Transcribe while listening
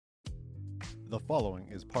The following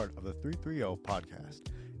is part of the 330 podcast.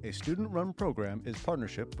 A student-run program is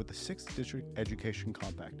partnership with the 6th District Education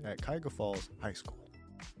Compact at Kage Falls High School.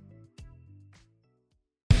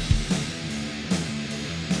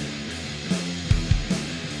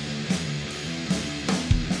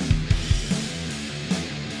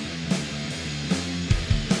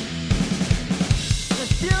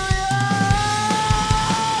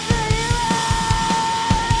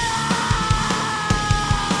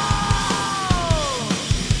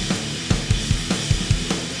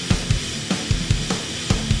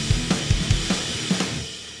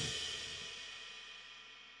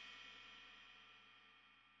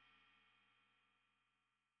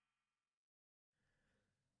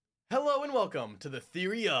 Hello and welcome to the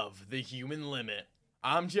Theory of the Human Limit.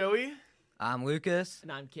 I'm Joey. I'm Lucas.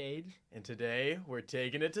 And I'm Kage. And today we're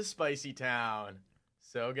taking it to Spicy Town.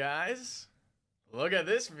 So guys, look at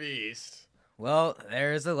this feast. Well,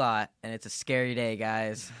 there is a lot, and it's a scary day,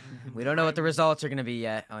 guys. We don't know what the results are going to be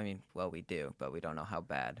yet. I mean, well, we do, but we don't know how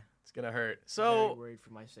bad. It's going to hurt. Very So worried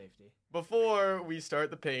for my safety. before we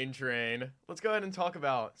start the pain train, let's go ahead and talk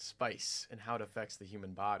about spice and how it affects the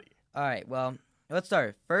human body. All right, well, let's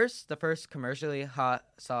start. First, the first commercially hot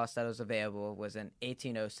sauce that was available was in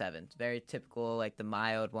 1807. It's very typical, like the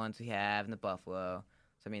mild ones we have in the Buffalo.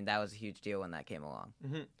 So, I mean, that was a huge deal when that came along.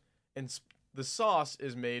 Mm-hmm. And the sauce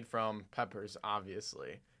is made from peppers,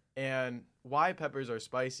 obviously. And why peppers are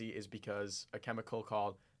spicy is because a chemical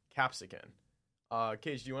called capsicum.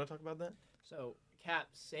 Cage, do you want to talk about that? So,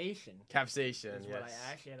 capsaicin Capsaicin, is yes. what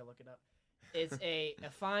I actually had to look it up. It's a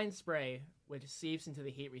fine spray which seeps into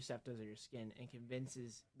the heat receptors of your skin and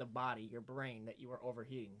convinces the body, your brain, that you are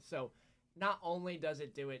overheating. So, not only does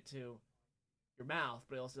it do it to your mouth,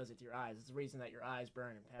 but it also does it to your eyes. It's the reason that your eyes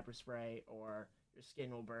burn in pepper spray, or your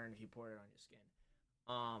skin will burn if you pour it on your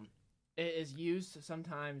skin. It is used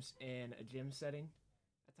sometimes in a gym setting,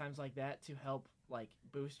 at times like that, to help like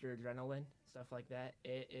boost your adrenaline, stuff like that.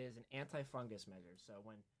 It is an anti-fungus measure. So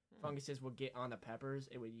when funguses will get on the peppers,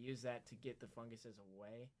 it would use that to get the funguses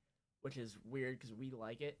away, which is weird because we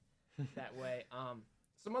like it that way.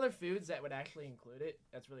 Some other foods that would actually include it,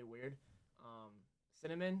 that's really weird.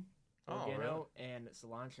 Cinnamon, oregano, and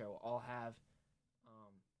cilantro all have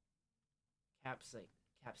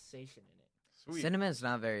capsaicin in it. Sweet. Cinnamon's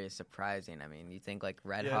not very surprising. I mean, you think like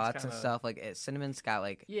Red Yeah, it's Hots and kinda- stuff. Like, cinnamon's got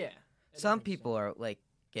like, Yeah. it some makes people sense. are like,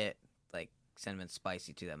 get like cinnamon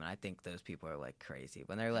spicy to them, and I think those people are like crazy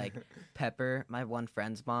when they're like pepper. My one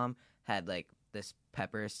friend's mom had like this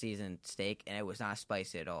pepper seasoned steak, and it was not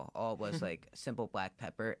spicy at all. All it was like simple black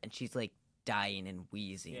pepper, and she's like dying and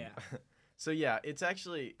wheezing. Yeah. So yeah, it's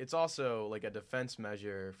also like a defense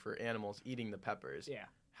measure for animals eating the peppers. Yeah.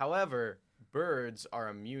 However, birds are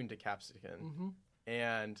immune to capsicum, Mm-hmm.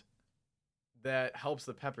 and that helps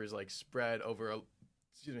the peppers like spread over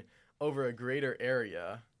a greater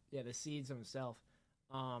area. Yeah, the seeds themselves.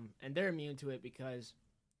 And they're immune to it because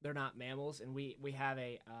they're not mammals, and we have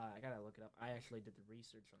a I gotta look it up. I actually did the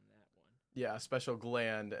research on that one. Yeah, a special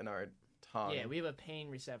gland in our tongue. Yeah, we have a pain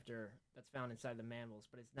receptor that's found inside the mammals,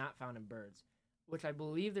 but it's not found in birds, which I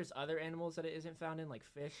believe there's other animals that it isn't found in, like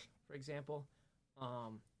fish, for example.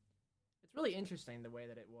 It's really interesting the way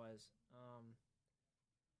that it was.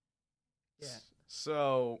 Yeah.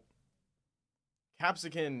 So,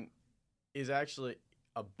 capsicum is actually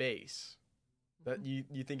a base. That you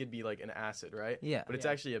think it'd be like an acid, right? Yeah. But it's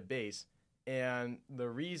Yeah. actually a base. And the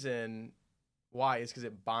reason why is because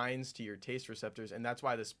it binds to your taste receptors, and that's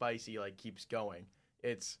why the spicy like keeps going.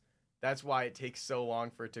 That's why it takes so long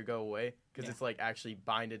for it to go away, because Yeah. it's like actually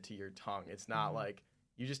binded to your tongue. It's not Mhm. like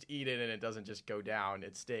you just eat it and it doesn't just go down,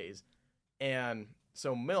 it stays. And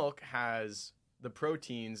so milk has the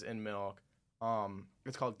proteins in milk.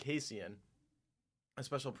 It's called casein, a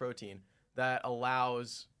special protein that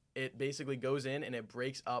allows it basically goes in and it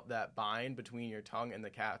breaks up that bind between your tongue and the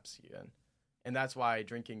capsicum. And that's why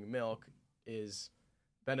drinking milk is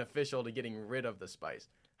beneficial to getting rid of the spice.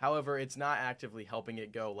 However, it's not actively helping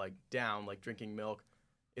it go like down. Like drinking milk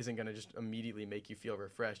isn't going to just immediately make you feel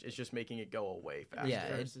refreshed. It's just making it go away faster. Yeah,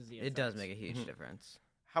 versus the it does effects. make a huge Mhm. difference.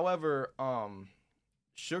 However,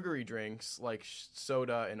 sugary drinks like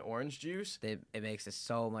soda and orange juice. It makes it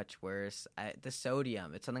so much worse. The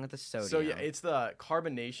sodium. It's something with the sodium. So yeah, it's the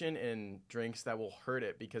carbonation in drinks that will hurt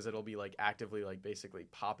it, because it'll be like actively like basically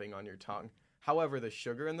popping on your tongue. However, the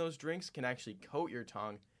sugar in those drinks can actually coat your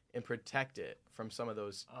tongue and protect it from some of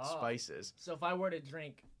those Oh. spices. So if I were to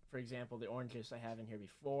drink, for example, the orange juice I have in here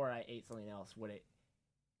before I ate something else, would it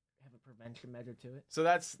have a prevention measure to it? So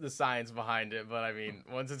that's the science behind it, but I mean,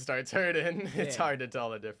 once it starts hurting, it's Yeah. hard to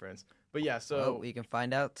tell the difference. But yeah, so Well, we can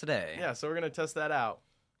find out today. yeah, so we're gonna test that out.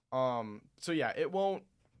 So yeah,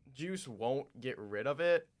 juice won't get rid of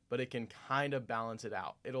it, but it can kind of balance it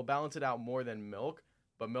out. It'll balance it out more than milk,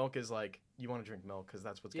 but milk is like, you want to drink milk because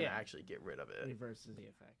that's what's going to actually get rid of it. Reverses the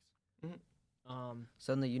effects.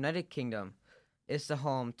 So in the United Kingdom, it's the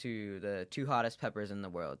home to the two hottest peppers in the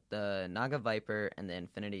world, the Naga Viper and the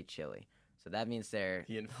Infinity Chili. So that means they're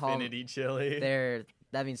The Infinity Chili.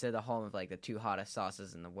 That means they're the home of like the two hottest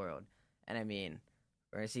sauces in the world. And I mean,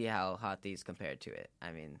 we're gonna see how hot these compare to it.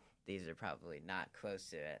 I mean, these are probably not close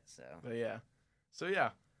to it. But yeah,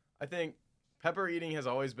 I think pepper eating has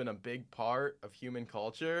always been a big part of human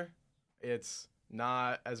culture. It's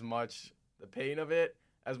not as much the pain of it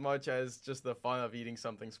as much as just the fun of eating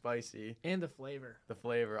something spicy. And the flavor. The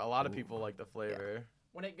flavor. A lot of people like the flavor. Yeah.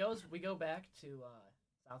 When we go back to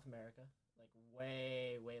South America, like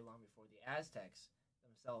way, way long before the Aztecs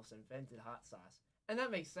themselves invented hot sauce. And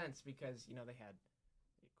that makes sense because, they had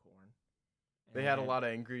corn. They had a lot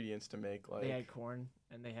of ingredients to make. Like, they had corn,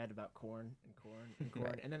 and they had about corn and corn and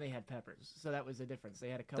corn, and then they had peppers. So that was the difference. They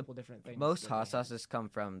had a couple different things. Most hot sauces come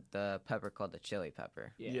from the pepper called the chili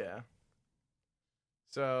pepper. Yeah.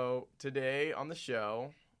 So today on the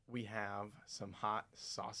show, we have some hot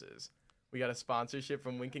sauces. We got a sponsorship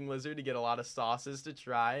from Winking Lizard to get a lot of sauces to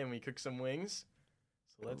try, and we cook some wings.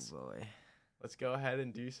 So let's go ahead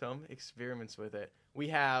and do some experiments with it. We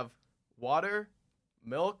have water,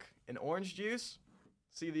 milk, and orange juice.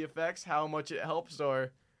 See the effects, how much it helps,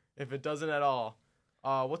 or if it doesn't at all.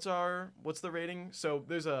 What's the rating? So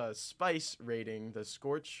there's a spice rating, the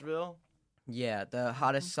Scorchville. Yeah, the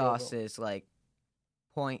hottest sauce is like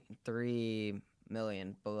 0.3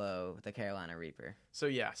 million below the Carolina Reaper. So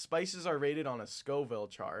yeah, spices are rated on a Scoville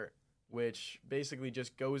chart, which basically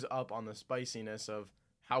just goes up on the spiciness of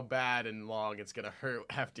how bad and long it's gonna hurt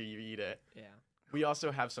after you eat it. Yeah. We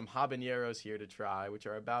also have some habaneros here to try, which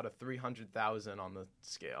are about a 300,000 on the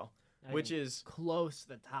scale, which is close to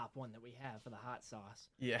the top one that we have for the hot sauce.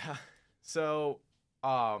 Yeah. So,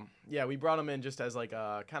 we brought them in just as like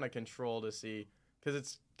a kind of control to see, because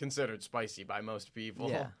it's considered spicy by most people.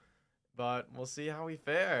 Yeah. But we'll see how we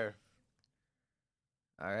fare.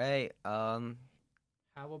 All right. How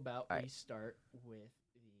about we start with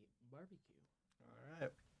the barbecue? All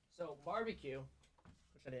right. So barbecue,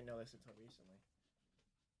 which I didn't know this until recently,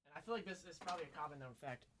 and I feel like this is probably a common known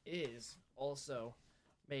fact, is also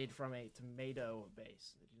made from a tomato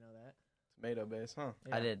base. Did you know that? Tomato base, huh?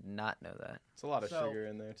 Yeah. I did not know that. It's a lot of sugar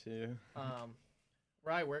in there too.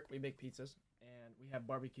 Where I work, we make pizzas, and we have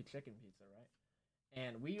barbecue chicken pizza, right?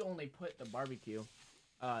 And we only put the barbecue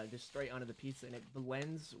just straight onto the pizza, and it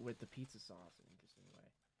blends with the pizza sauce in an interesting way.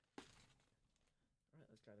 All right,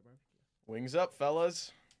 let's try the barbecue. Wings up,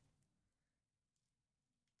 fellas.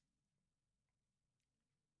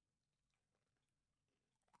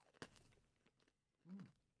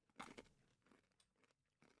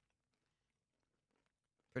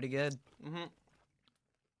 Pretty good. Mm-hmm.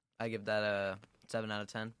 I give that a 7 out of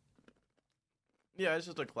 10. Yeah, it's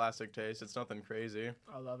just a classic taste. It's nothing crazy.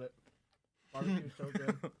 I love it. Barbecue's so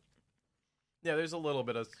good. Yeah, there's a little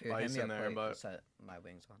bit of spice in there, but set my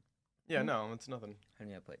wings on. Yeah, no, it's nothing. Hand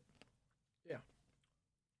me a plate.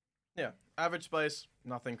 Yeah, average spice,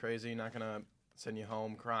 nothing crazy. Not gonna send you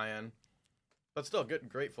home crying, but still good,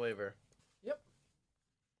 great flavor. Yep.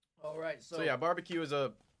 All right, so yeah, barbecue is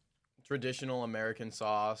a traditional American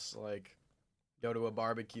sauce. Like, go to a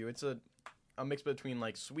barbecue. It's a mix between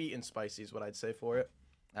like sweet and spicy is what I'd say for it.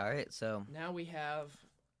 All right, so now we have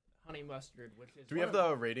honey mustard, which is. Do we have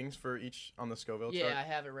the ratings for each on the Scoville chart? Yeah, I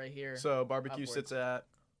have it right here. So barbecue sits at.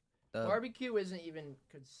 Barbecue isn't even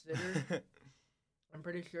considered. I'm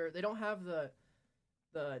pretty sure they don't have the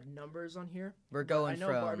numbers on here. We're going from.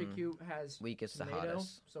 I know barbecue has weakest tomato, to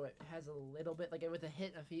hottest, so it has a little bit like with a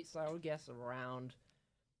hint of heat. So I would guess around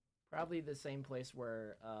probably the same place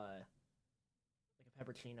where like a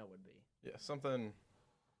peppercino would be. Yeah, something.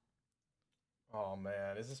 Oh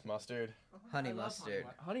man, is this mustard? Honey mustard.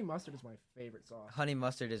 Honey mustard is my favorite sauce. Honey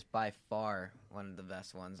mustard is by far one of the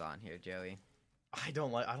best ones on here, Joey. I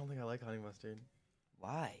don't think I like honey mustard.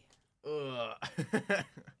 Why? Ugh.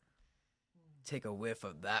 Take a whiff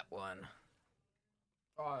of that one.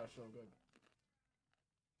 Oh, that's so good.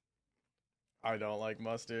 I don't like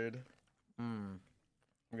mustard. I'm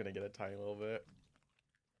gonna get a tiny little bit.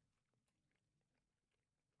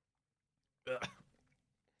 Ugh.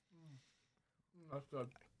 That's good.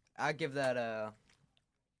 I give that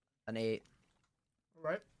an 8.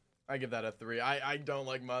 Right. I give that a 3. I don't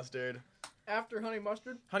like mustard. After honey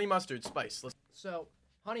mustard? Honey mustard, spice. So,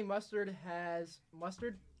 honey mustard has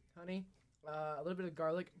mustard, honey, a little bit of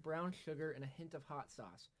garlic, brown sugar, and a hint of hot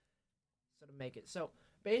sauce. So to make it. So,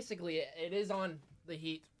 basically, it is on the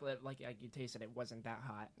heat, but like you tasted, it wasn't that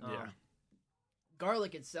hot. Yeah.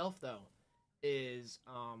 Garlic itself, though, is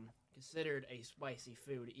considered a spicy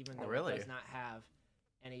food, even though Really? it does not have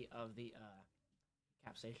any of the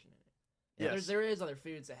capsaicin in it. Yes. There is other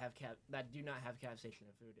foods that do not have capsaicin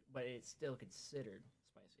in food, but it's still considered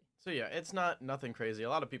spicy. So yeah, it's nothing crazy. A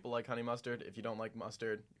lot of people like honey mustard. If you don't like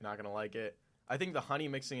mustard, you're not gonna like it. I think the honey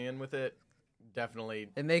mixing in with it definitely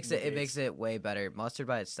It makes it way better. Mustard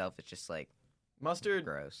by itself is just like mustard,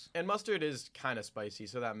 gross. and mustard is kind of spicy,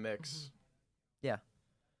 so that mix. Yeah.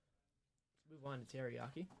 Let's move on to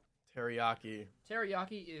teriyaki. Teriyaki.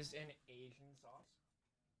 Teriyaki is an Asian sauce.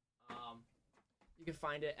 You can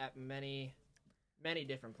find it at many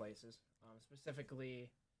different places. Specifically,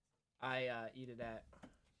 I eat it at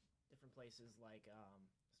different places like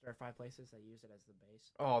stir-fry places that use it as the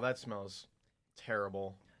base. Oh, that smells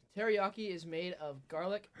terrible. Teriyaki is made of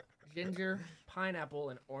garlic, ginger, pineapple,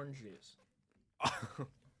 and orange juice.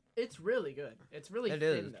 It's really good. It's really thin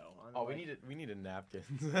is. though. Oh, we need a napkin.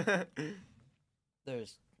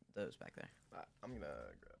 There's those back there. I'm gonna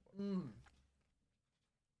grab one.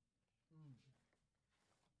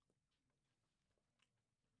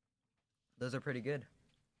 Those are pretty good.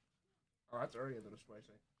 Oh, that's already a little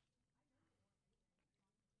spicy.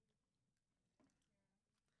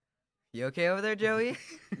 You okay over there, Joey?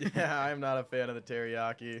 Yeah, I'm not a fan of the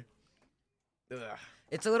teriyaki. Ugh.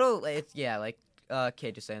 It's a little. It's like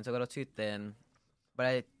Kage is saying, it's a little too thin.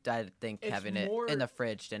 But I think It's having it more- in the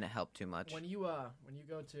fridge didn't help too much. When you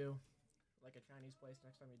go to like a Chinese place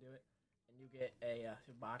next time you do it, and you get a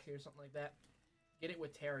hibachi or something like that, get it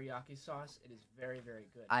with teriyaki sauce. It is very, very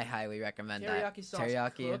good. I highly recommend teriyaki that. sauce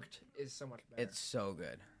Teriyaki, cooked is so much better. it's so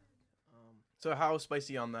good. So how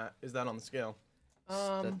spicy on that is that on the scale? It's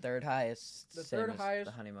the third highest. the same third as highest-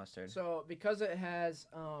 the honey mustard. So because it has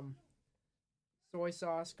soy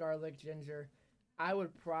sauce, garlic, ginger, I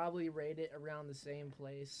would probably rate it around the same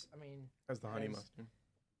place. I mean, As the honey As- mustard.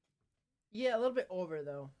 yeah, a little bit over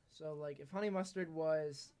though. So like if honey mustard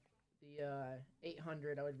was the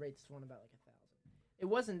 800, I would rate this one about like 1,000. It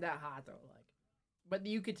wasn't that hot though, like, but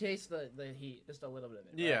you could taste the heat just a little bit of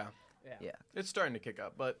it. Right? Yeah, it's starting to kick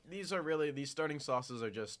up. But these starting sauces are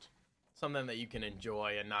just something that you can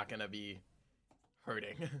enjoy and not gonna be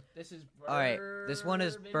hurting. This is All right, this one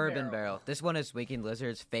is Bourbon Barrel. This one is Winking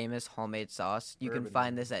Lizard's famous homemade sauce. You can Bourbon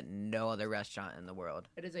find this at no other restaurant in the world.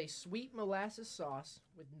 It is a sweet molasses sauce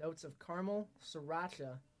with notes of caramel,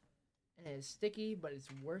 sriracha, and it is sticky, but it's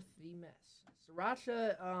worth the mess.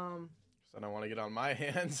 Sriracha, So I don't want to get on my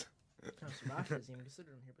hands. no, sriracha isn't even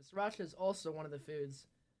considered on here, but sriracha is also one of the foods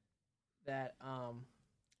that are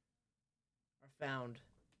found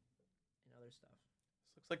in other stuff.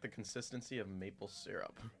 This looks like the consistency of maple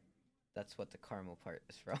syrup. That's what the caramel part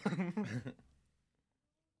is from.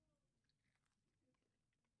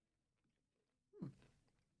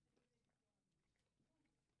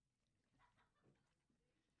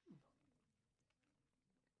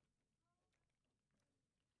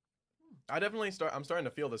 I'm starting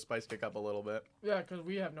to feel the spice kick up a little bit. Yeah, because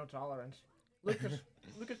we have no tolerance.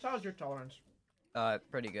 Lucas, how's your tolerance?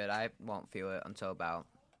 Pretty good. I won't feel it until about,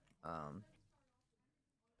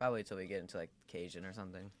 probably until we get into like Cajun or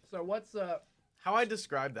something. So what's How I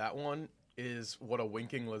describe that one is what a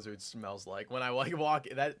winking lizard smells like when I like walk.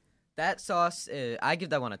 That sauce, I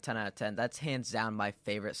give that one a 10 out of 10. That's hands down my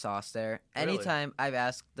favorite sauce there. Really? Anytime I've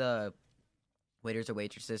asked the waiters or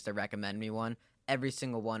waitresses to recommend me one, every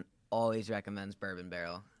single one always recommends Bourbon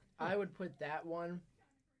Barrel. I would put that one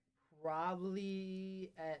probably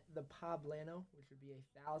at the Poblano, which would be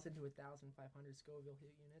 1,000 to 1,500 Scoville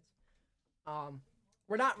heat units.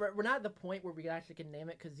 We're not at the point where we actually can name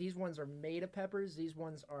it because these ones are made of peppers. These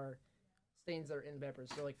ones are stains that are in peppers.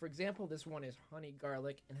 So, like for example, this one is honey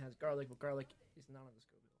garlic and has garlic, but garlic is not on the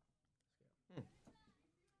Scoville scale.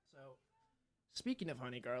 So, speaking of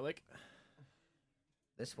honey garlic,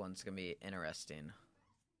 This one's going to be interesting.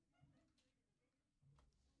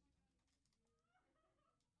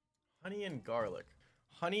 Honey and garlic.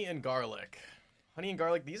 Honey and garlic. Honey and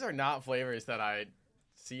garlic. These are not flavors that I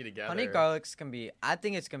see together. Honey garlic's going to be, I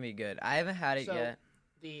think it's going to be good. I haven't had it So, yet.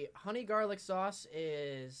 the honey garlic sauce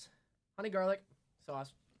is honey garlic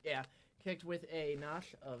sauce, yeah, kicked with a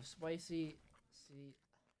notch of spicy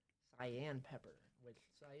cayenne pepper, which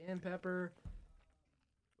cayenne pepper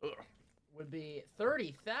Ugh. would be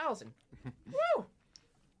 30,000. Woo!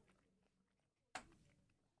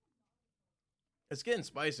 It's getting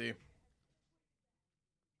spicy.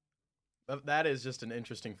 That is just an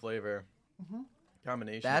interesting flavor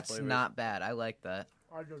combination. That's of flavors. not bad. I like that.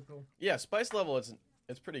 I do too. Yeah, spice level.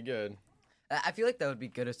 It's pretty good. I feel like that would be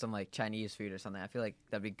good with some like Chinese food or something. I feel like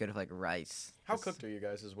that'd be good with like rice. How 'Cause cooked are you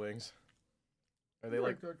guys' wings? Are they Very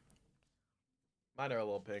like? good. Mine are a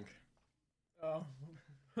little pink. Oh.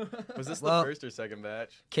 Was this Well- the first or second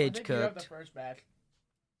batch? I Cage think you have the cooked. first batch.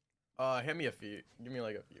 Hand me a few. Give me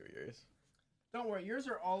like a few years. Don't worry, yours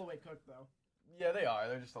are all the way cooked though. Yeah, they are.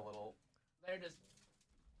 They're just a little. They're just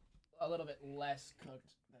a little bit less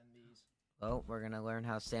cooked than these. Well, we're gonna learn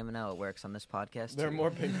how salmonella works on this podcast. They're too. more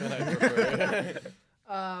pink than I prefer.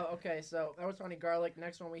 Okay, so that was honey garlic.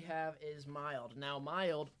 Next one we have is mild. Now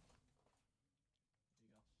mild.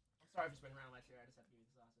 I'm sorry if it's been around my chair. I just have to give you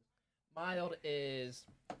the sauces. Mild is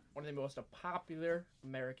one of the most popular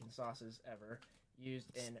American sauces ever, used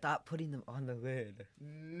in Stop putting them on the lid.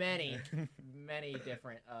 many, many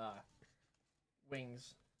different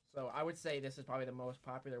wings. So I would say this is probably the most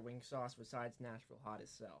popular wing sauce besides Nashville Hot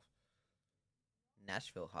itself.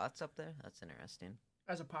 Nashville Hot's up there. That's interesting.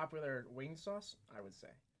 As a popular wing sauce, I would say.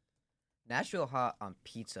 Nashville Hot on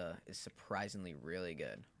pizza is surprisingly really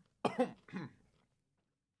good.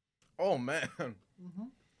 Oh man. Mm-hmm.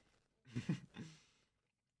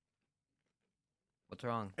 What's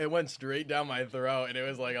wrong? It went straight down my throat, and it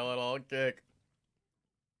was like a little kick.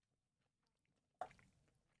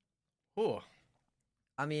 Ooh.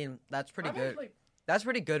 I mean, that's pretty I've good. actually- That's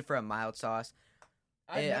pretty good for a mild sauce.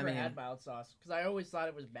 I've Yeah, I never mean- had mild sauce because I always thought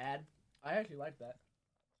it was bad. I actually like that.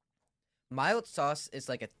 Mild sauce is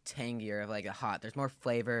like a tangier, like a hot. There's more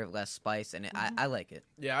flavor, less spice, and I like it.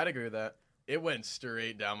 Yeah, I'd agree with that. It went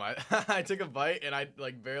straight down my. I took a bite and I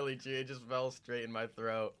like barely chewed. It just fell straight in my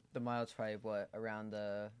throat. The mild's probably what around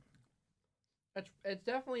the. It's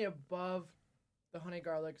definitely above the honey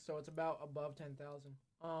garlic, so it's about above 10,000.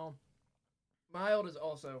 Mild is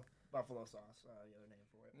also buffalo sauce, the other name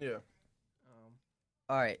for it. Yeah.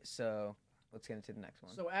 All right, so let's get into the next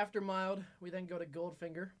one. So after mild, we then go to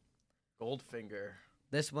Goldfinger. Goldfinger.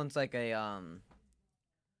 This one's like a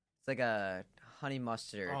it's like a honey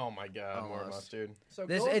mustard. Oh my god, more Almost. mustard. So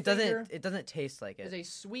This Goldfinger it doesn't taste like is it. a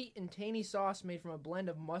sweet and tangy sauce made from a blend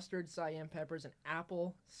of mustard, cayenne peppers, and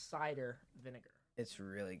apple cider vinegar. It's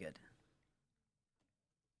really good.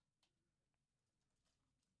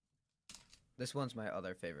 This one's my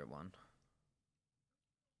other favorite one.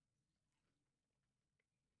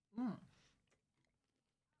 Mm.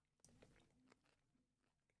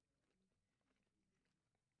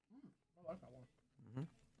 I like that one.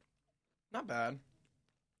 Not bad.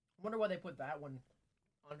 I wonder why they put that one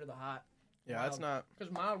under the hot. Yeah, that's not.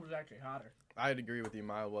 Because mild was actually hotter. I'd agree with you.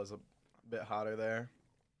 Mild was a bit hotter there.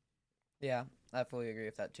 Yeah, I fully agree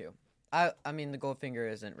with that too. I mean the Goldfinger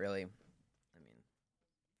isn't really. I mean,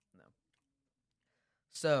 no.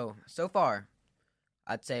 So far,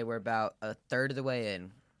 I'd say we're about a third of the way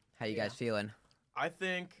in. How you guys feeling? I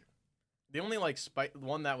think the only like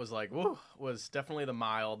one that was like woo was definitely the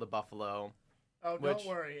mild, the buffalo. Oh, Which- don't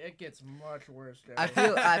worry. It gets much worse, Jerry. I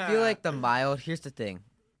feel like the mild. Here's the thing.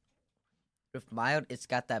 With mild, it's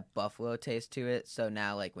got that buffalo taste to it. So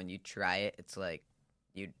now, like when you try it, it's like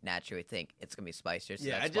you naturally think it's gonna be spicier. So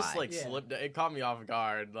Yeah, that's it just why. like Yeah. slipped. It caught me off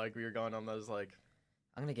guard. Like we were going on those like.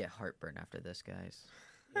 I'm gonna get heartburn after this, guys.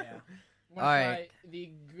 Yeah. All right. Try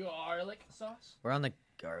the garlic sauce? We're on the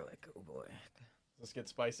garlic. Oh boy. Let's get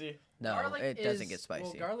spicy. No, Garlic it doesn't get is- spicy.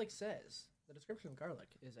 Well, garlic says the description of garlic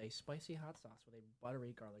is a spicy hot sauce with a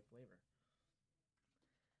buttery garlic flavor.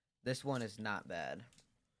 This one is not bad.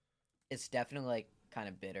 It's definitely like kind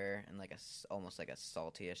of bitter and like almost like a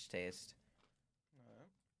salty-ish taste.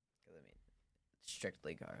 'Cause, I mean, it's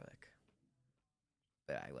strictly garlic,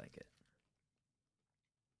 but I like it.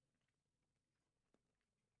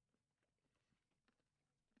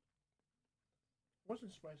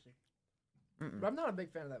 Wasn't spicy, Mm-mm. but I'm not a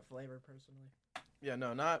big fan of that flavor personally. Yeah,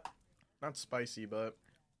 no, not spicy, but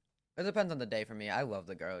It depends on the day for me. I love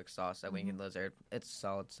the garlic sauce at Wink and Lizard. It's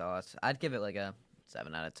solid sauce. I'd give it like a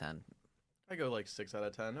 7 out of 10. I go like 6 out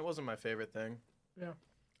of 10. It wasn't my favorite thing. Yeah.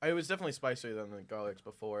 It was definitely spicier than the garlics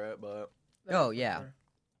before it, but Oh, yeah.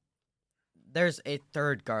 There's a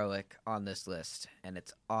third garlic on this list, and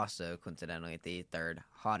it's also coincidentally the third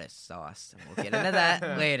hottest sauce. And we'll get into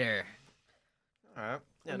that later. all right.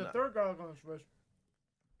 Yeah, And the no. third garlic on this list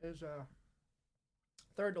is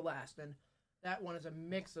third to last, and that one is a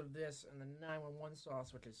mix of this and the 911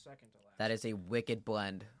 sauce, which is second to last. That is a wicked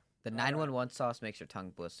blend. The All right. 911 sauce makes your tongue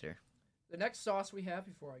blister. The next sauce we have,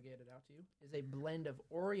 before I get it out to you, is a blend of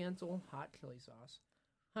Oriental hot chili sauce,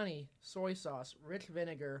 honey, soy sauce, rich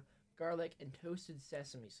vinegar, garlic, and toasted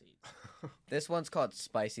sesame seeds. This one's called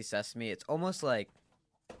spicy sesame. It's almost like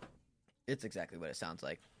it's exactly what it sounds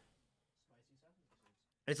like. Spicy sesame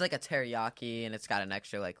seeds. It's like a teriyaki, and it's got an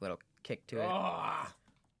extra like little kick to it.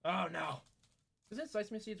 Oh no. Isn't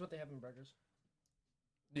sesame seeds what they have in burgers?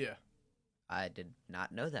 Yeah. I did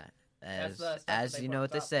not know that. That's the stuff that As they you put know on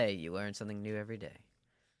what they top. say, you learn something new every day.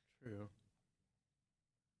 True.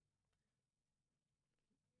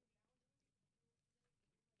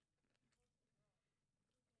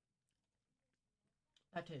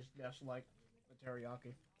 That tastes just like the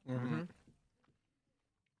teriyaki. Mm-hmm.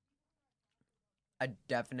 I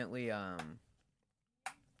definitely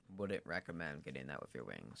wouldn't recommend getting that with your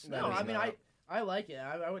wings. That No, is I mean not- I like it.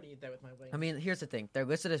 I would eat that with my wings. I mean, here's the thing: they're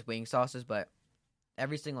listed as wing sauces, but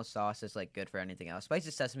every single sauce is like good for anything else. Spicy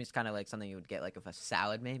sesame is kind of like something you would get like with a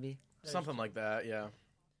salad, maybe. Something like that, yeah.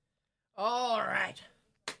 All right.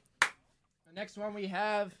 The next one we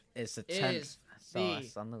have It's the Is 10th the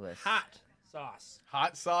sauce on the list. hot sauce.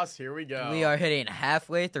 Hot sauce, here we go. We are hitting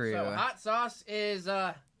halfway through. So hot sauce is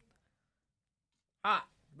hot.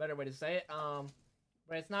 Better way to say it.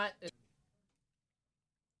 But it's not. Let's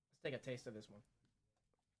take a taste of this one.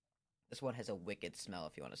 This one has a wicked smell.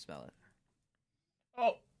 If you want to smell it.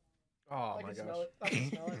 Oh, Oh I my can gosh. smell it. I can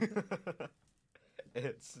smell it.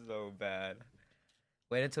 It's so bad.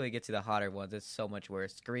 Wait until we get to the hotter ones. It's so much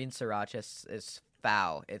worse. Green sriracha is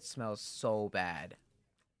foul. It smells so bad.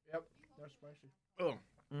 Yep, they're spicy. Oh.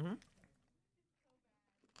 Mm-hmm.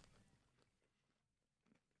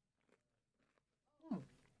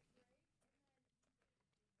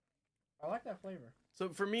 I like that flavor. So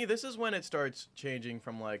for me, this is when it starts changing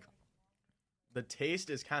from like the taste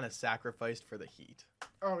is kind of sacrificed for the heat.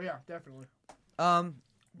 Oh yeah, definitely.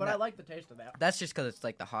 But No. I like the taste of that. That's just because it's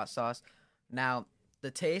like the hot sauce. Now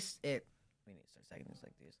the taste, we need to start second things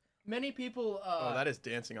like these. Many people. Oh, that is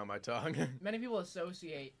dancing on my tongue. Many people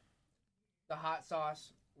associate the hot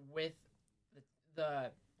sauce with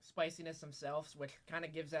the spiciness themselves, which kind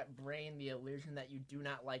of gives that brain the illusion that you do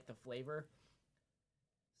not like the flavor.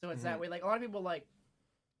 So it's that way. Like a lot of people like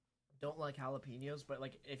don't like jalapenos, but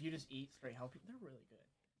like if you just eat straight jalapeno, they're really good.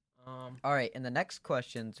 All right, and the next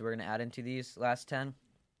questions we're gonna add into these last 10.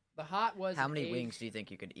 The hot was How many aged- wings do you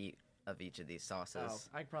think you could eat of each of these sauces? Oh,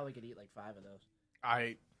 I probably could eat like 5 of those.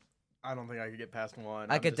 I don't think I could get past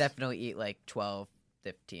one. I I'm could just- definitely eat like 12,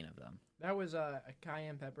 15 of them. That was a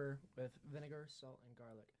cayenne pepper with vinegar, salt, and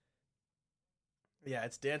garlic. Yeah,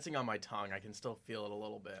 it's dancing on my tongue. I can still feel it a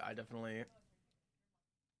little bit. I definitely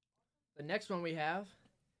The next one we have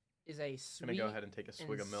is a gonna sweet go ahead and take a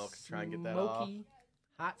swig of milk to try and get that smoky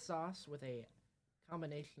off. hot sauce with a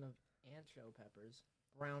combination of ancho peppers,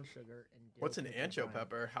 brown sugar, and dill What's an pickle ancho brine.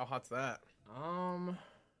 pepper? How hot's that?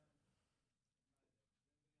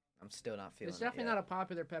 I'm still not feeling It's definitely not a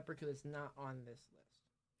popular pepper because it's not on this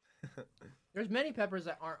list. There's many peppers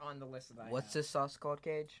that aren't on the list that I What's have. this sauce called,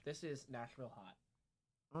 Cage? This is Nashville hot.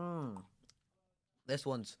 This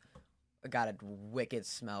one's got a wicked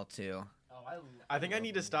smell too. Oh, I think I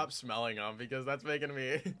need to stop smelling them because that's making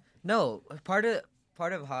me. No, part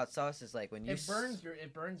of hot sauce is like when you It burns your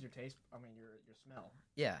taste. I mean your smell.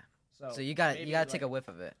 Yeah. So So you got maybe, to like- take a whiff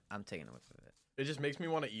of it. I'm taking a whiff of it. It just makes me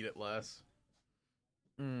want to eat it less.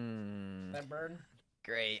 Mmm. that burn.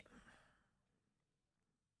 Great.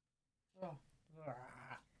 Oh.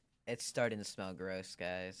 It's starting to smell gross,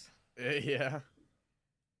 guys. Yeah.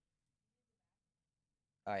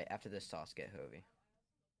 All right, after this sauce, get Hovey.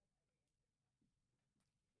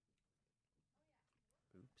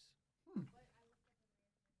 Oops.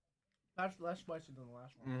 That's less spicy than the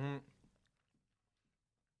last one. Mm-hmm.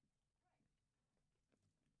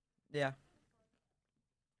 Yeah.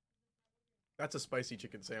 That's a spicy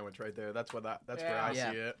chicken sandwich right there. That's what that's where Yeah. I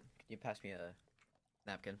Yeah. see it. Can you pass me a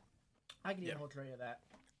napkin? I can eat Yeah. a whole tray of that.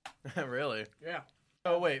 Really? Yeah.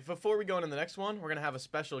 Oh wait, before we go into the next one, we're gonna have a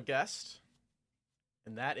special guest,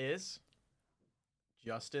 and that is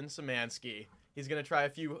Justin Szymanski. He's gonna try a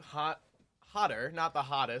few hotter, not the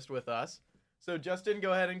hottest, with us. So Justin,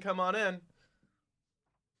 go ahead and come on in.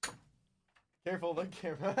 Careful, the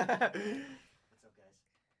camera. What's up, guys?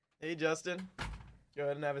 Hey Justin, go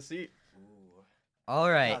ahead and have a seat. Ooh, All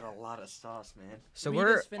right. got a lot of sauce, man. So we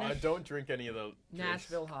we're just finished Don't drink any of the drinks.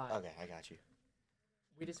 Nashville hot. Okay, I got you.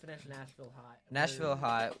 We just finished Nashville hot. Nashville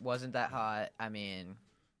hot wasn't that hot. I mean,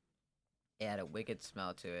 it had a wicked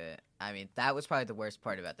smell to it. I mean, that was probably the worst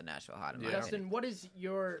part about the Nashville hot. In my Yeah. opinion. Justin,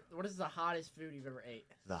 what is the hottest food you've ever ate?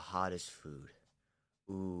 The hottest food.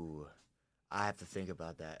 Ooh, I have to think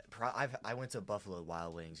about that. I went to Buffalo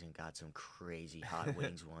Wild Wings and got some crazy hot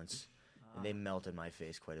wings once, and they melted my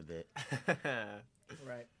face quite a bit.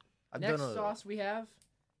 Right. I've Next done a sauce we have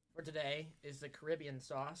for today is the Caribbean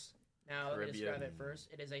sauce. Now, let me describe Caribbean. it first.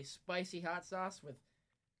 It is a spicy hot sauce with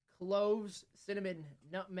cloves, cinnamon,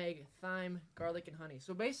 nutmeg, thyme, garlic, and honey.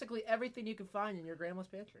 So basically everything you can find in your grandma's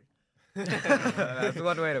pantry. That's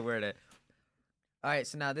one way to word it. All right,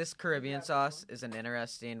 so now this Caribbean sauce is an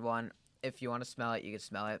interesting one. If you want to smell it, you can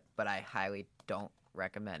smell it, but I highly don't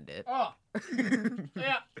recommend it. Oh.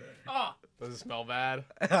 Yeah. Oh. Does it smell bad?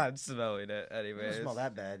 I'm smelling it It anyways. doesn't smell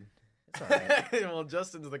that bad. It's alright. Well,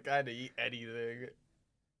 Justin's the kind to eat anything.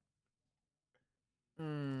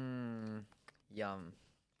 Yum.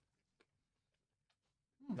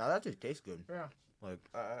 No, that just tastes good. Yeah. Like,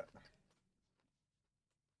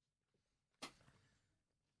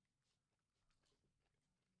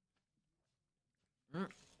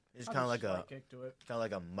 it's kind of like a kick to it.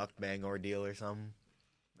 mukbang ordeal or something.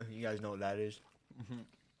 You guys know what that is?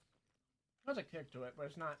 There's a kick to it, but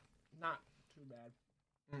it's not too bad.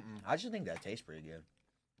 I just think that tastes pretty good.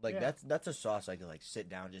 Like Yeah. that's a sauce I could like sit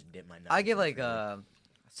down and just dip my. I give nuggets like in. a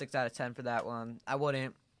 6 out of 10 for that one. I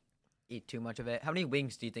wouldn't eat too much of it. How many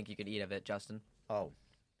wings do you think you could eat of it, Justin? Oh,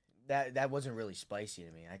 that wasn't really spicy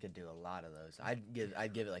to me. I could do a lot of those. I'd give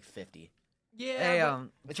it like 50. Yeah. Hey,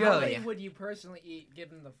 but how many Joey. would you personally eat,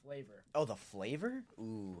 given the flavor? Oh, the flavor?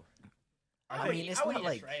 Ooh. I mean, it's I would not eat a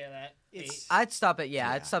like tray of that. it's. I'd stop at Yeah.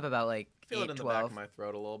 I'd stop about like Feel 8, it in the 12. back of my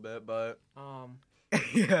throat a little bit, but Yeah, Well,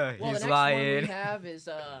 the he's next one lying. we have is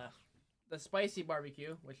the spicy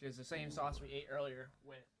barbecue, which is the same sauce we ate earlier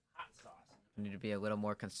with hot sauce. We need to be a little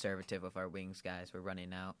more conservative with our wings, guys. We're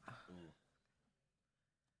running out.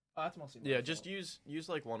 Oh, that's mostly. yeah, my just fault. use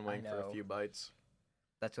like one wing for know. a few bites.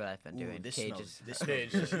 That's what I've been Ooh, doing. this Cages. smells. This Okay,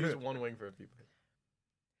 smells just use one wing for a few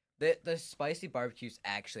bites. The spicy barbecue's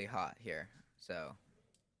actually hot here, so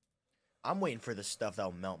I'm waiting for the stuff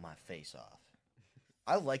that'll melt my face off.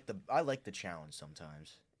 I like the challenge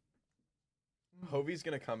sometimes. Hovey's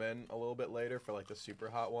gonna come in a little bit later for like the super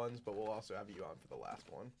hot ones, but we'll also have you on for the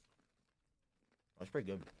last one. That's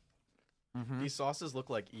pretty good. These sauces look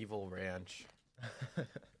like evil ranch.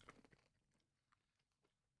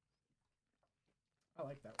 I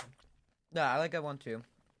like that one. no, I like that one too.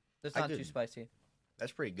 It's I not too did. spicy.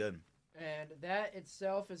 That's pretty good. And that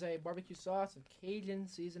itself is a barbecue sauce of Cajun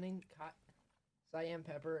seasoning, cayenne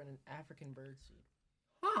pepper, and an African birdseed.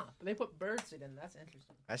 Huh? But they put birdseed in. That's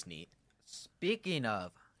interesting. That's neat. Speaking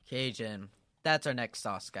of Cajun, that's our next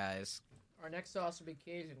sauce, guys. Our next sauce will be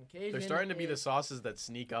Cajun. Cajun. They're starting to be the is sauces that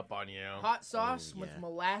sneak up on you. hot sauce Oh, with yeah.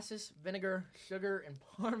 molasses, vinegar, sugar, and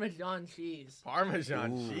Parmesan cheese.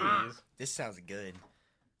 Parmesan Ooh. cheese. This sounds good.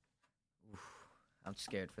 I'm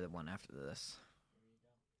scared for the one after this.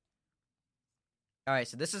 All right,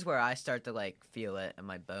 so this is where I start to like feel it in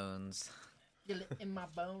my bones. Feel it in my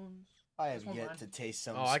bones. I This have one yet mine. to taste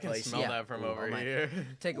something Oh, I can spicy. smell Yeah. that from Ooh, over oh my- here.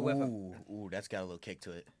 Take a whiff of Ooh, that's got a little kick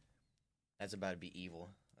to it. That's about to be evil.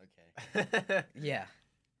 Okay. yeah.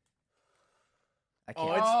 I Oh,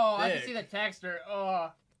 can't. it's I can thick. see the texture.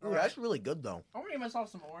 Oh, Ooh, that's really good though. I'm gonna give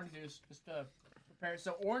myself some orange juice just to prepare.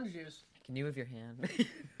 So orange juice, Can you move your hand?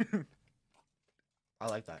 I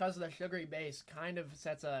like that. because of the sugary base, kind of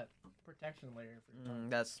sets a protection layer for your tongue.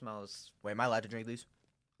 That smells. Wait, am I allowed to drink these?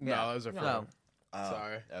 No, those are No. for. No. Oh,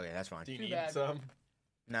 Sorry. Okay, that's fine. Do you Too need bad. some?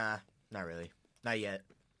 Nah, not really. Not yet.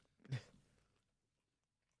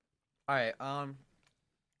 All right.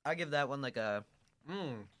 I give that one like a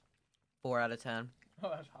Mm. 4 out of 10. Oh,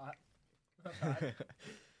 that's hot. That's hot.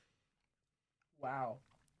 Wow.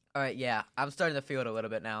 All right. Yeah, I'm starting to feel it a little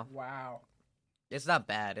bit now. Wow. It's not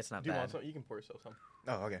bad. It's not Do you want bad. some? You can pour yourself some.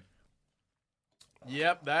 Oh, okay.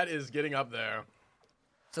 Yep, that is getting up there.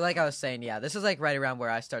 So like I was saying, yeah, this is like right around where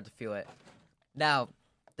I start to feel it. Now,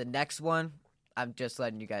 the next one, I'm just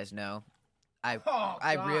letting you guys know. I Oh,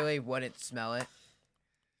 I God. really wouldn't smell it.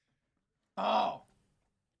 Oh.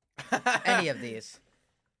 Any of these.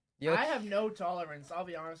 You I have no tolerance. I'll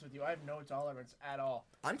be honest with you. I have no tolerance at all.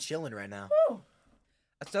 I'm chilling right now. Woo.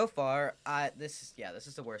 So far, this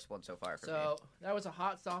is the worst one so far for me. So that was a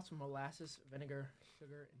hot sauce with molasses, vinegar,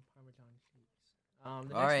 sugar, and Parmesan cheese. The All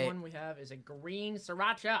next right. one we have is a green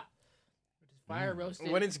sriracha, which is fire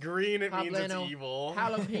roasted, When it's green, it means Poblano, it's evil.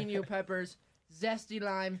 jalapeno peppers, zesty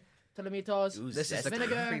lime, tomatos, Ooh, This is the zesty.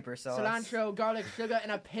 vinegar, creeper sauce cilantro, garlic, sugar,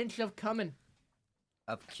 and a pinch of cumin.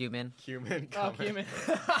 of cumin. Cumin. Oh, cumin.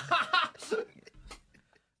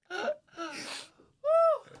 cumin.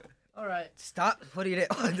 All right. Stop putting it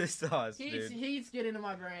on the sauce, He's dude. getting into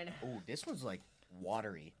my brain. Ooh, this one's like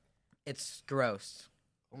watery. It's gross.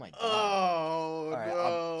 Oh my god. Oh, All right,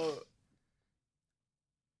 no.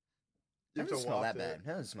 You That have doesn't to smell waft that it. bad.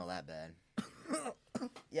 That doesn't smell that bad.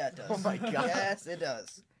 Yeah, it does. Oh my God. Yes, it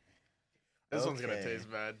does. This one's gonna Okay. taste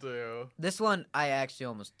bad too. This one, I actually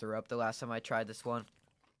almost threw up the last time I tried this one.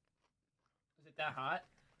 Is it that hot?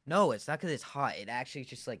 No, it's not because it's hot. It actually is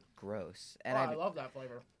just like gross. And I I'm love that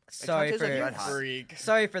flavor. sorry tastes like for red hot. Freak.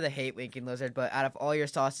 sorry for the hate, Winking Lizard. But out of all your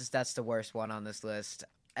sauces, that's the worst one on this list.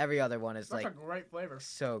 every other one is Such like a great flavor.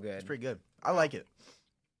 so good. It's pretty good. I like it.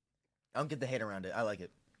 I don't get the hate around it. I like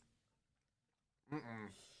it.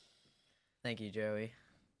 Thank you, Joey.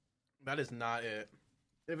 That is not it.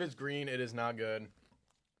 If it's green, it is not good.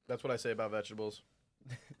 That's what I say about vegetables.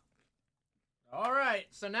 All right,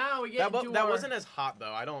 so now we get into That our... wasn't as hot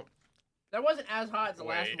though. I don't. That wasn't as hot as the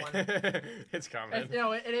last one. It's coming.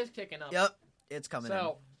 It is kicking up. Yep, it's coming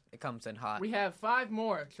So in. It comes in hot. we have 5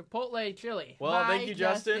 more. Chipotle chili. Well, Bye, thank you,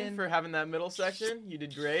 Justin, for having that middle section. You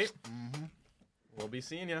did great. We'll be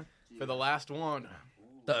seeing you for the last one.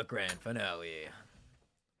 The grand finale.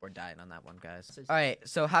 We're dying on that one, guys. All right,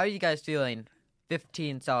 so how are you guys feeling?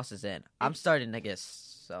 15 sauces in. I'm starting to get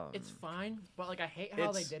some. It's fine, but like I hate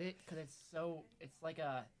how they It's- did it because it's like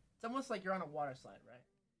it's almost like you're on a water slide, right?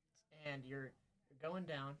 And you're going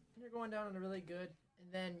down, and you're going down in a really good,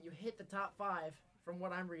 and then you hit the top 5 from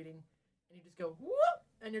what I'm reading, and you just go whoop,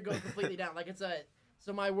 and you're going completely down. Like it's a.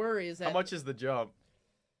 So my worry is that How much is the jump?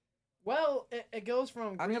 Well, it goes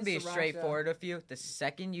from. I'm gonna green be sriracha- straightforward with you. The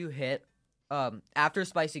second you hit, after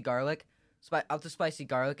spicy garlic, after spicy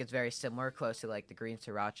garlic, it's very similar, close to like the green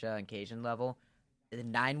sriracha and Cajun level. The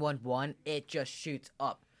 911, it just shoots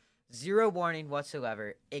up. 0 warning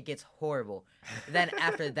whatsoever. It gets horrible. Then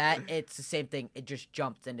after that, it's the same thing. It just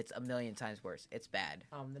jumps and it's a million times worse. It's bad.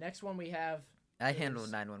 The next one we have I handled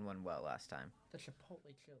is 911 well last time. the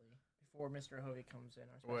Chipotle chili before Mr. Hovey comes in.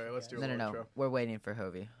 Our special Wait, let's guest. do it. No. intro. We're waiting for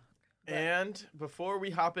Hovey. And before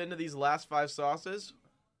we hop into these last 5 sauces,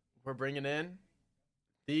 we're bringing in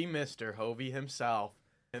the Mr. Hovey himself.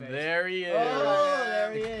 And Face. there he is. Oh,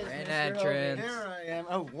 there he is. Grand Mr. entrance. Here I am.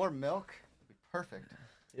 Oh, warm milk. Perfect.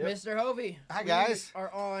 Yep. Mr. Hovey. Hi, we guys. are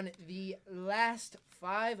on the last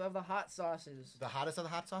 5 of the hot sauces. The hottest of the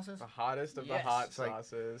hot sauces? The hottest of the Yes. hot It's like-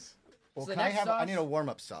 sauce. Well, So can I next have? I sauce- need a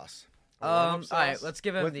warm-up sauce. Warm-up All right, sauce? let's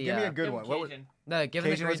give him the. Give me a good Give one. him What would- Cajun. No, give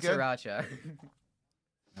him the Cajun green was good? sriracha.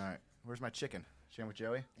 All right. Where's my chicken? Chicken with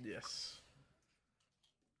Joey. Yes.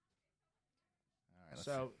 All right. Let's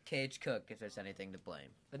So Cage cook, if there's anything to blame.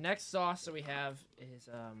 the next sauce that we have is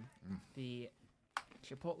the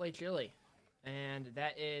Chipotle chili, and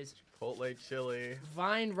that is Chipotle chili.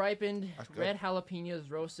 vine ripened That's good. red jalapenos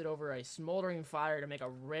roasted over a smoldering fire to make a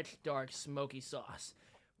rich, dark, smoky sauce.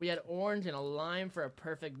 We had orange and a lime for a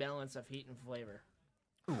perfect balance of heat and flavor.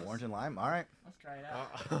 Ooh, orange and lime. All right. Let's try it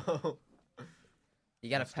out. You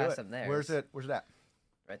gotta Let's do pass it. them there. Where's it? Where's that?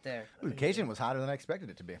 Right there. Ooh, Cajun was hotter than I expected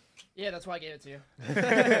it to be. Yeah, that's why I gave it to you.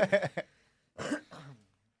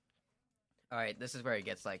 All right, this is where it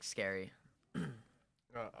gets like scary.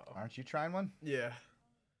 Uh-oh. Aren't you trying one? Yeah.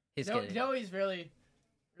 He's kidding. Joey's really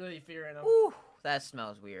fearing him. Ooh, that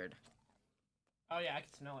smells weird. Oh yeah, I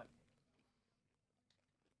can smell it.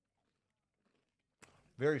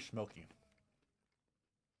 Very smoky.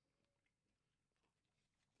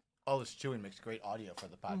 All this chewing makes great audio for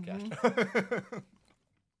the podcast.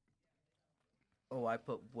 Oh, I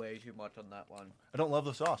put way too much on that one. I don't love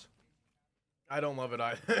the sauce. I don't love it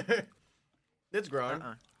either. It's growing.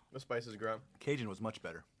 Uh-uh. The spice is growing. Cajun was much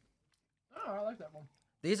better. Oh, I like that one.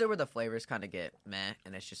 These are where the flavors kind of get meh,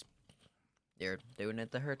 and it's just you're doing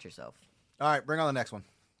it to hurt yourself. All right, bring on the next one.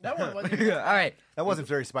 That one wasn't. All right, That wasn't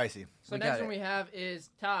very spicy. So We next got one it. we have is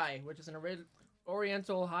Thai, which is an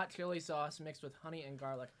Oriental hot chili sauce mixed with honey and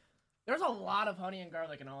garlic. There's a lot of honey and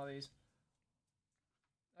garlic in all of these.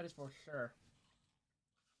 That is for sure.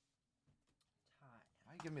 Thai.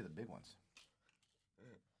 Why are you giving me the big ones?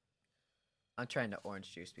 I'm trying to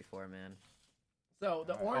orange juice before, man. So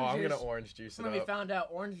the Oh, orange I'm juice. gonna orange juice it When we up. found out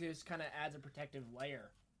orange juice kind of adds a protective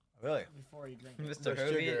layer Really? before you drink it. The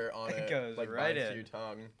sugar on it goes like right binds to in. your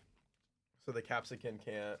tongue, so the capsicum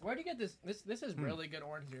can't. Where do you get this? This is really good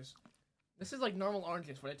orange juice. This is like normal orange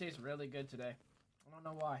juice, but it tastes really good today. I don't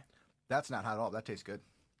know why. That's not hot at all. That tastes good.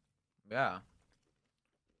 Yeah,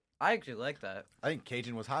 I actually like that. I think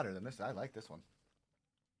Cajun was hotter than this. I like this one.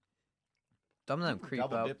 Some of them creep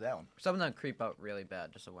Double out. dip that one. Some of them creep out really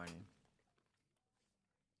bad. Just a warning.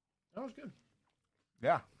 That was good.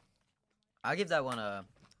 Yeah, I'll give that one a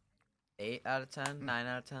 8 out of 10, 9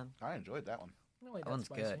 out of 10. I enjoyed that one. Really That one's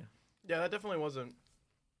spicy. good. Yeah, that definitely wasn't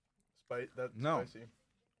No. spicy.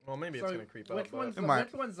 Well, maybe So it's gonna creep which up. one's But the, Am I-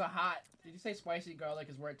 which one's the hot? Did you say spicy garlic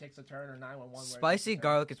is where it takes a turn, or 911? where it takes Spicy a turn?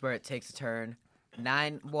 garlic is where it takes a turn.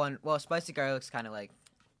 9-1. Well, spicy garlic's kind of like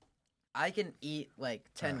I can eat like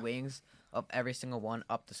 10 wings of every single one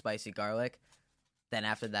up to spicy garlic. Then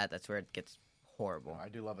after that, that's where it gets horrible. I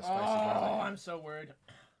do love a Oh, spicy garlic. I'm so worried.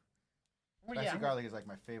 Well, Spicy yeah. garlic is like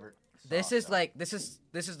my favorite. This sauce, is though. like this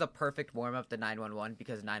is the perfect warm up to 911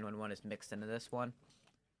 because 911 is mixed into this one.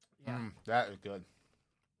 Yeah. That is good.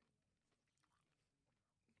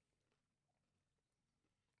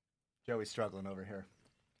 Joey's struggling over here.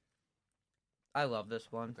 I love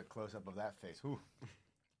this one. The close up of that face. Ooh.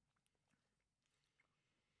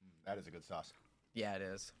 That is a good sauce. Yeah, it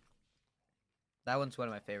is. That one's one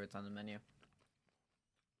of my favorites on the menu.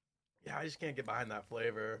 Yeah, I just can't get behind that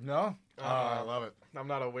flavor. No? Oh, I love it. I'm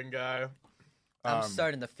not a wing guy. I'm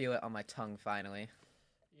starting to feel it on my tongue finally.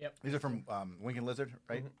 Yep. These are from Wink and Lizard,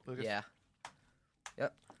 right, Lucas? Yeah.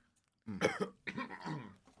 Yep.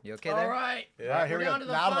 You okay All there? right. Yeah. All right, here We're we go. down to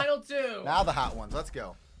the Now final two. Now the hot ones. Let's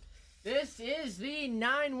go. This is the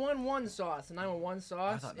 911 sauce. The 911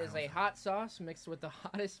 sauce thought is a 911. hot sauce mixed with the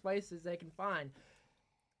hottest spices they can find.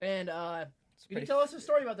 And can you pretty tell us a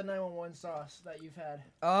story about the 911 sauce that you've had?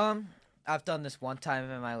 I've done this one time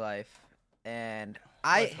in my life, and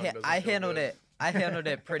My tongue doesn't I feel handled good. it. I handled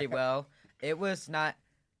it pretty well. It was not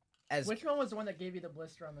as Which one was the one that gave you the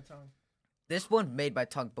blister on the tongue? this one made my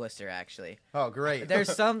tongue blister actually. Oh, great.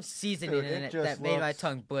 There's some seasoning Dude, in it it just that made my looks-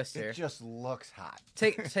 tongue blister. It just looks hot.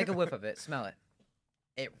 Take a whiff of it. Smell it.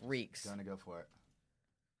 It reeks. Gonna go for it.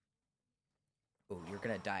 Ooh, you're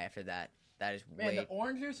gonna die after that. That is Man, way. the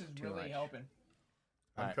orange juice is too really much. helping.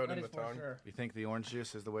 I'm Alright. coating That the is for tongue. sure. You think the orange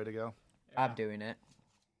juice is the way to go? I'm doing it.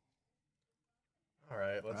 All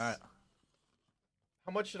right, let's. All right.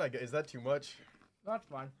 How much should I get? Is that too much? That's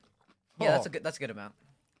fine. Yeah, Oh. that's a good amount.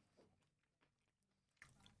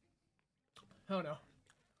 Oh no.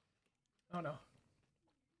 Oh no.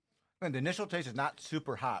 And the initial taste is not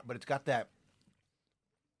super hot, but it's got that.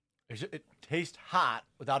 It tastes hot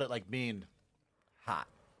without it like being hot.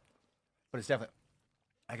 But it's definitely.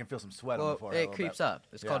 I can feel some sweat on the Well, forehead. a it little creeps bit. up.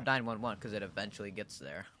 It's Yeah. called 911 because it eventually gets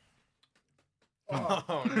there. Oh,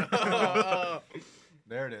 Oh no!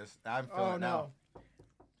 There it is. I'm feeling oh it now. no.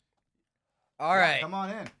 All Yeah, right. come on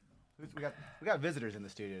in. We got visitors in the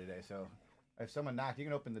studio today, so if someone knocked, you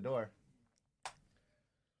can open the door.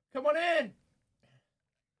 Come on in.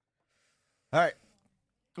 All right.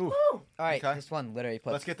 Ooh. Woo. All right. Okay. This one literally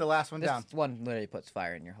puts. Let's get the last one this down. one literally puts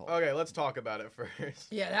fire in your hole. Okay, let's talk about it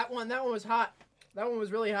first. Yeah, that one was hot. That one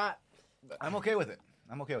was really hot. I'm okay with it.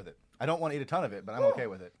 I don't want to eat a ton of it, but I'm okay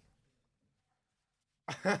with it.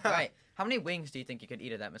 All right. How many wings do you think you could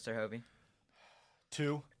eat of that, Mr. Hovey?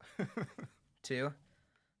 2. 2?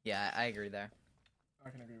 Yeah, I agree there. I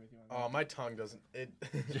can agree with you on that. Oh, my tongue doesn't. It.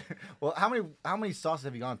 Well, how many sauces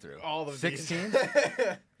have you gone through? All of 16?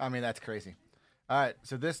 I mean, that's crazy. All right,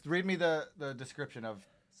 so read me the description of.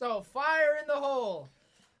 So, fire in the hole.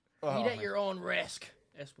 Oh, Eat at man. your own risk!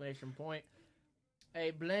 Exclamation point.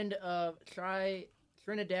 A blend of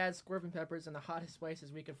Trinidad scorpion peppers and the hottest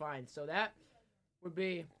spices we could find. So that would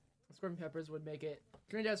be scorpion peppers would make it.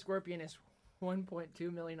 Trinidad scorpion is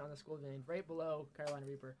 1.2 million on the school vein, right below Carolina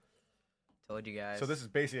Reaper. Told you guys. So this is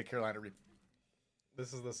basically a Carolina Reaper.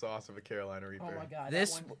 This is the sauce of a Carolina Reaper. Oh my god!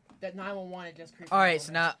 This- that 911 it just creeps. All me right. out,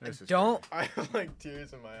 So man. now This is don't. I have like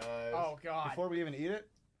tears in my eyes. Oh god! Before we even eat it,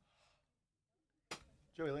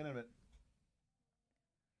 Joey, lean in a bit.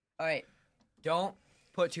 All right. Don't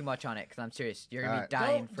put too much on it because I'm serious. You're gonna All right. be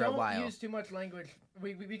dying for don't a while. use too much language.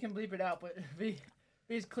 We can bleep it out, but be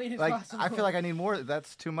as clean as Like, possible. I feel like I need more.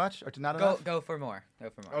 That's too much or not Go enough. go for more. Go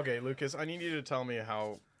for more. Okay, Lucas, I need you to tell me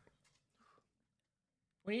how.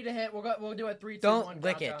 we need to hit. We'll do a 3, 2, Don't 1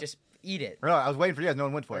 lick countdown. it. Just eat it. No, I was waiting for you guys. No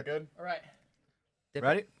one went for That it. good? All right. Dip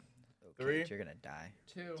Ready? it. Okay, 3, You're gonna die.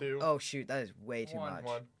 2. 2, Oh shoot, that is way too 1. much.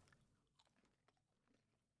 1.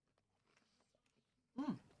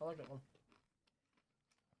 I like that one.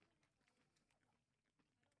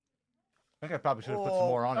 I think I probably should have put some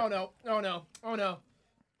more on Oh it. no! Oh no! Oh no!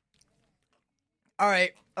 All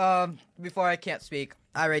right. Before I can't speak,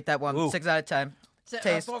 I rate that one Ooh. 6 out of 10.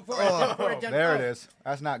 Taste. Four, Oh, four, ten. there it Oh. is.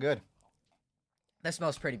 That's not good. That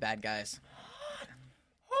smells pretty bad, guys.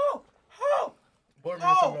 Oh! Oh! Pour me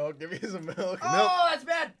Oh! some milk. Give me some milk. Oh, that's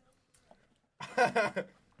bad.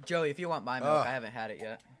 Joey, if you want my milk, Ugh. I haven't had it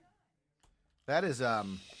yet. That is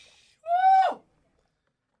Woo!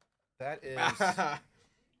 that is that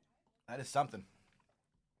is something.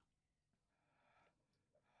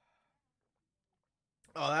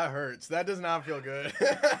 Oh, that hurts. That does not feel good.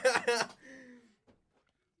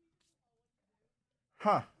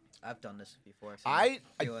 Huh. I've done this before. So I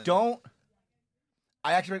feeling- don't.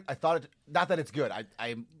 I actually I thought it. Not that it's good.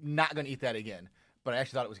 I'm not going to eat that again. But I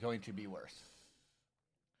actually thought it was going to be worse.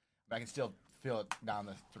 But I can still feel it down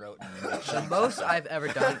the throat. And The most I've ever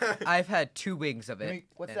done, I've had 2 wings of it.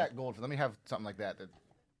 What's and that gold for? Let me have something like that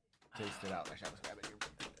taste it out. Actually, I was grabbing it.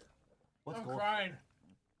 What's I'm gold? crying.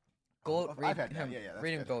 Gold, I've read had that. him, Yeah, that's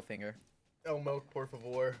read him good. Goldfinger. El milk, por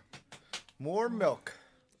favor. More milk.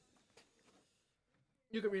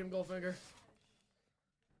 You can read him, Goldfinger.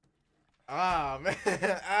 Ah, man.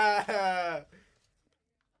 Ah.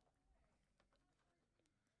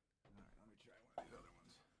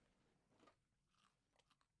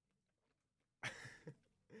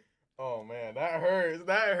 Oh man, that hurts.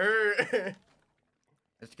 That hurt.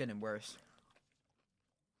 It's getting worse.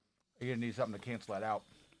 You're gonna need something to cancel that out.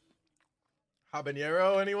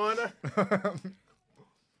 Habanero, anyone?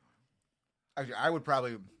 Actually, I would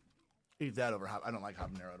probably eat that over I don't like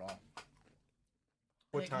habanero at all.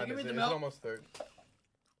 What Hey, can time you is give it? me the It's milk? almost 3rd.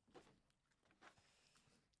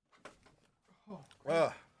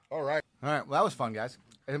 All right. Well, that was fun, guys.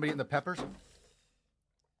 Anybody eating the peppers?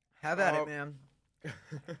 Have at Oh. it, man.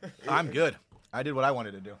 I'm good. I did what I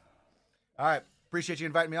wanted to do. All right. Appreciate you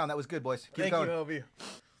inviting me on. That was good, boys. Keep Thank going. you, LB.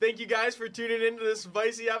 Thank you guys for tuning into this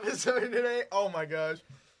spicy episode today. Oh my gosh.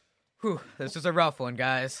 Whew, this was a rough one,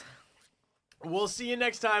 guys. We'll see you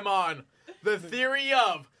next time on The Theory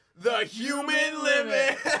of the Human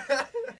Limit.